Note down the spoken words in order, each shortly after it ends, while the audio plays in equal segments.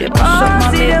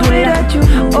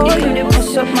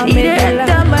my medulla.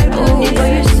 Oh, but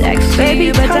you sexy, baby,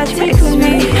 you better text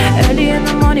me. Early in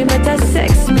the morning, better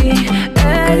sex me.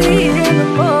 Early in the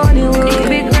morning, we'll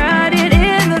be grounded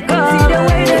in the car. See the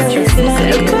way that you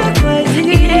smile,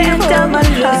 it enter my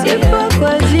heart.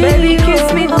 Baby, kiss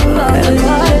me,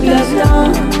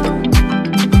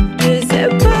 je sais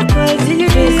pas quoi dire,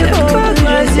 je sais pas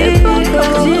quoi dire,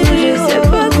 je sais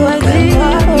pas quoi dire.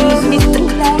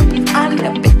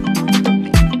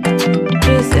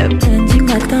 Lundi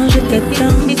matin je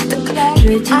t'attends,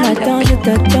 jeudi matin je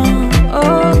t'attends,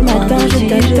 oh matin je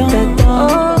t'attends,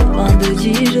 oh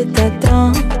vendredi je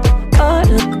t'attends, oh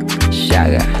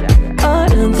Shaga, oh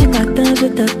lundi matin je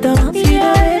t'attends. See the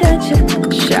way that you,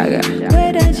 Shaga, way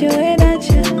that you, way that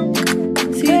you,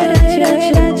 see the way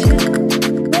that you,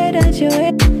 way that you,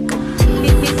 way.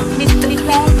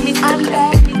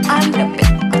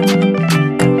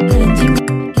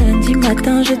 Lundi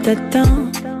matin je t'attends.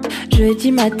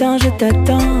 Jeudi matin je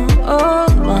t'attends, oh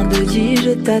vendredi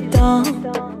je t'attends,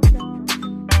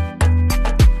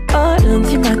 oh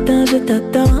lundi matin je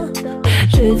t'attends,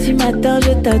 jeudi matin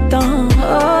je t'attends,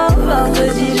 oh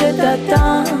vendredi je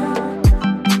t'attends.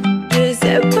 Je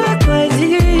sais pas quoi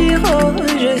dire, oh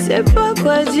je sais pas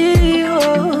quoi dire,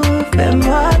 oh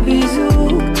fais-moi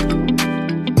bisou.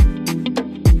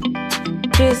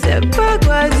 Je sais pas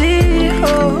quoi dire,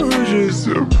 oh je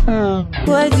sais pas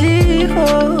quoi dire,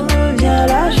 oh viens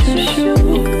là chouchou.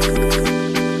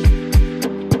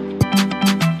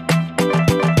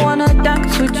 Wanna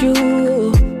dance with you,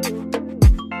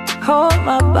 hold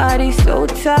my body so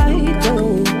tight,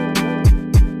 oh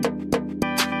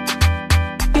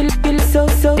feel so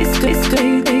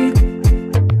straight.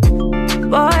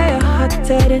 Boy you're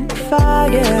hotter than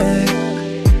fire.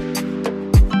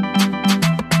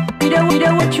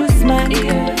 Either what you smile,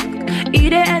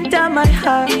 either enter my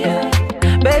heart.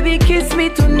 Baby, kiss me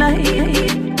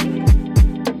tonight.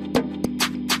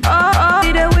 Oh,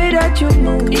 either way that you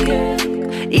move,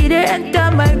 either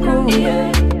enter my groove.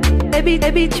 Baby,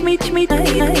 me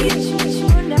tonight.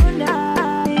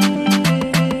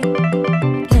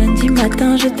 Lundi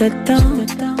matin je t'attends,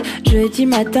 jeudi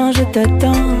matin je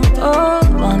t'attends, oh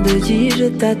vendredi je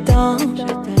t'attends.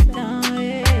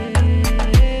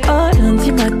 Oh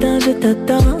lundi matin je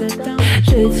t'attends,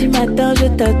 jeudi matin je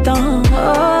t'attends,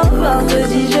 oh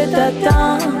vendredi je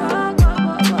t'attends.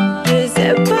 Je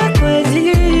sais pas quoi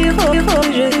dire, oh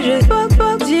je sais pas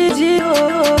quoi dire,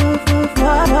 oh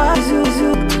moi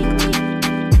zouzou.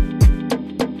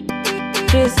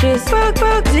 Je sais pas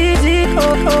quoi dire,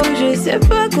 oh je sais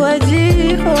pas quoi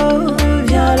dire, oh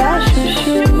viens là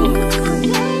chouchou.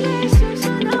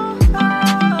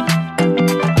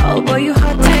 Oh boy you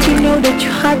hot, you know that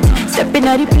you hot. Stepping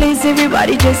out the place,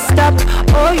 everybody just stop.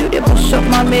 Oh you the boss up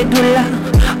my medulla.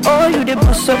 Oh you the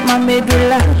boss up my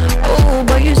medulla. Oh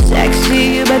boy you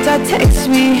sexy, you better text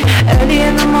me. Early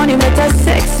in the morning, better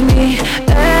sex me.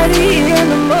 Early in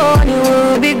the morning,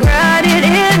 we'll be grounded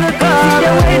in the car. See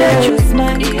the way that you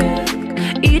smile,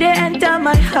 it enter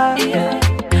my heart.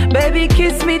 Baby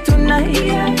kiss me tonight.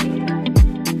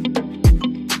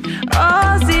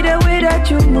 Oh see the way that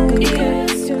you move,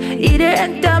 it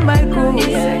enter my groove.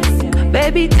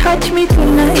 Baby, touch me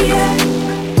tonight.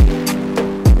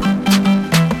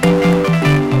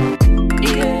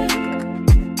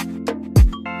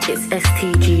 It's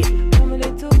STG.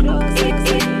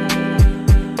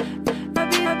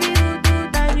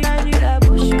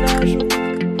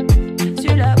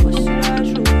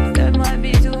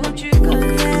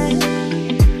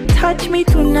 Touch me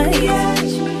tonight.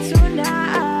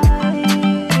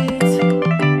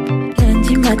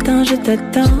 Lundi matin je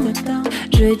t'attends,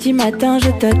 jeudi matin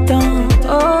je t'attends,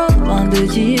 oh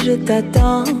vendredi je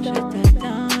t'attends.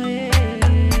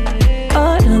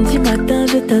 Oh lundi matin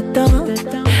je t'attends,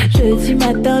 jeudi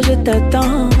matin je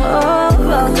t'attends, oh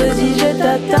vendredi je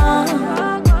t'attends.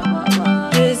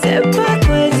 Je sais pas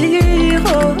quoi dire,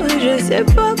 oh je sais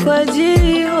pas quoi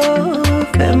dire, oh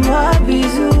fais-moi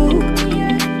bisou.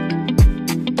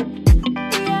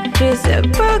 Je sais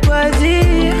pas quoi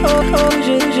dire, oh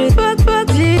je sais pas quoi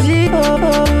dire, oh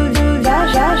va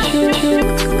chouchou.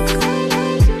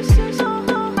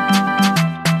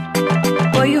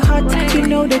 Oh you hot, you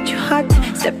know that you hot.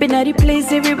 Stepping out the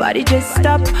place, everybody just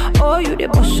stop. Oh you the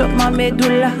boss up my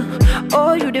medulla.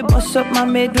 Oh you the boss up my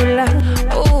medulla.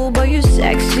 Oh boy you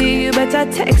sexy, you better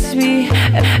text me.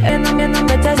 And I'm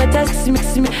better text me.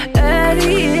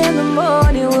 Early in the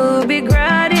morning, we'll be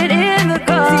grounded in the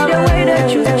car. See the way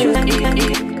that you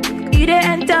it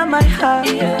enter my heart.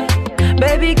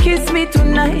 Baby kiss me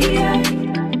tonight.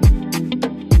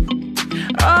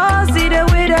 Oh see the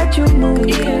way that you move,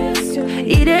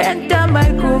 it enter my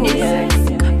groove.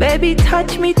 Baby,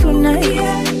 touch me tonight.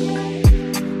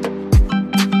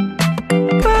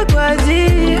 Pas quoi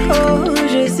dire, oh,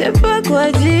 je sais pas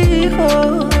quoi dire,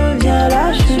 oh, viens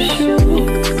là, chouchou.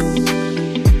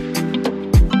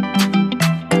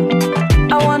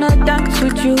 I wanna dance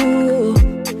with you.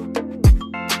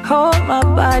 Hold my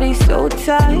body so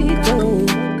tight, oh.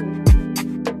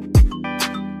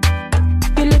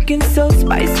 You're looking so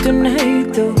spiced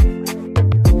tonight, oh.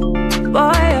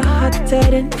 Boy, you're hotter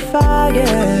than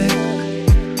fire.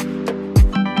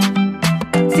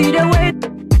 See the way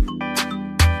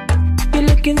you're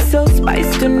looking so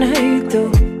spiced tonight, oh.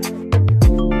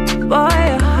 Boy,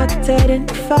 you're hotter than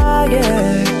fire.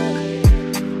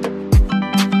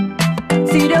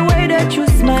 See the way that you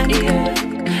smile,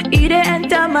 it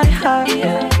enter my heart.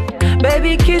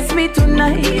 Baby, kiss me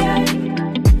tonight.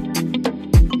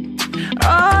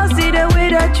 Oh, see the way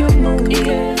that you move,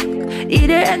 it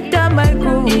enter my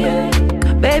groove.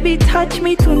 Baby, touch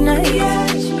me tonight.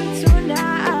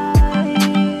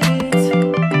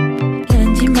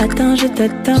 Lundi matin, je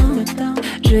t'attends.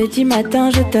 Jeudi matin,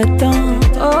 je t'attends.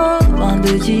 Oh,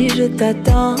 vendredi, je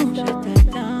t'attends.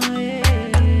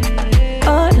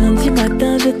 Oh, lundi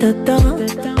matin, je t'attends.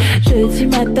 Jeudi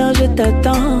matin, je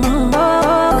t'attends.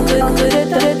 Oh, je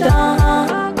t'attends.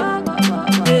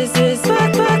 Je sais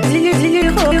pas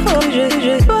dire, oh, je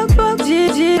sais pas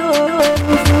dire, oh,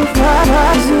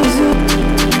 zouzou.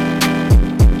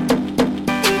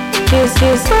 Je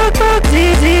sais pas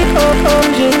dire, oh,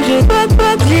 je sais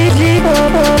pas dire, oh,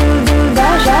 va,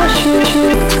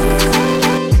 chouchou.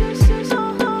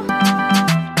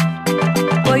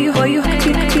 Oh, you,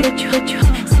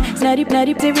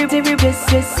 Natty,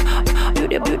 yes. You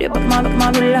the but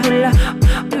manula.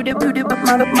 You the but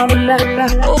manula.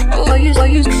 Oh,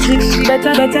 you six,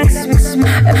 better tax me.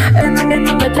 And then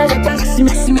better tax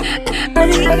me. I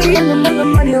didn't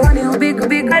money, big.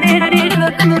 I didn't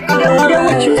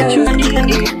what you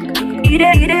eat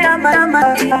it, I'm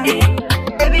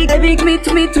baby, me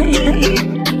to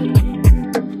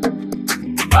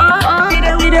oh, eat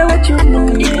it, what you know,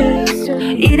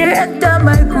 eat it at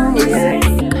my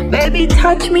groove. Baby,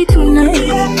 touch me tonight.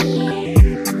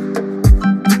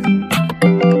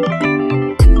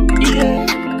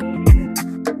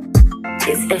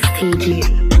 It's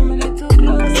STG.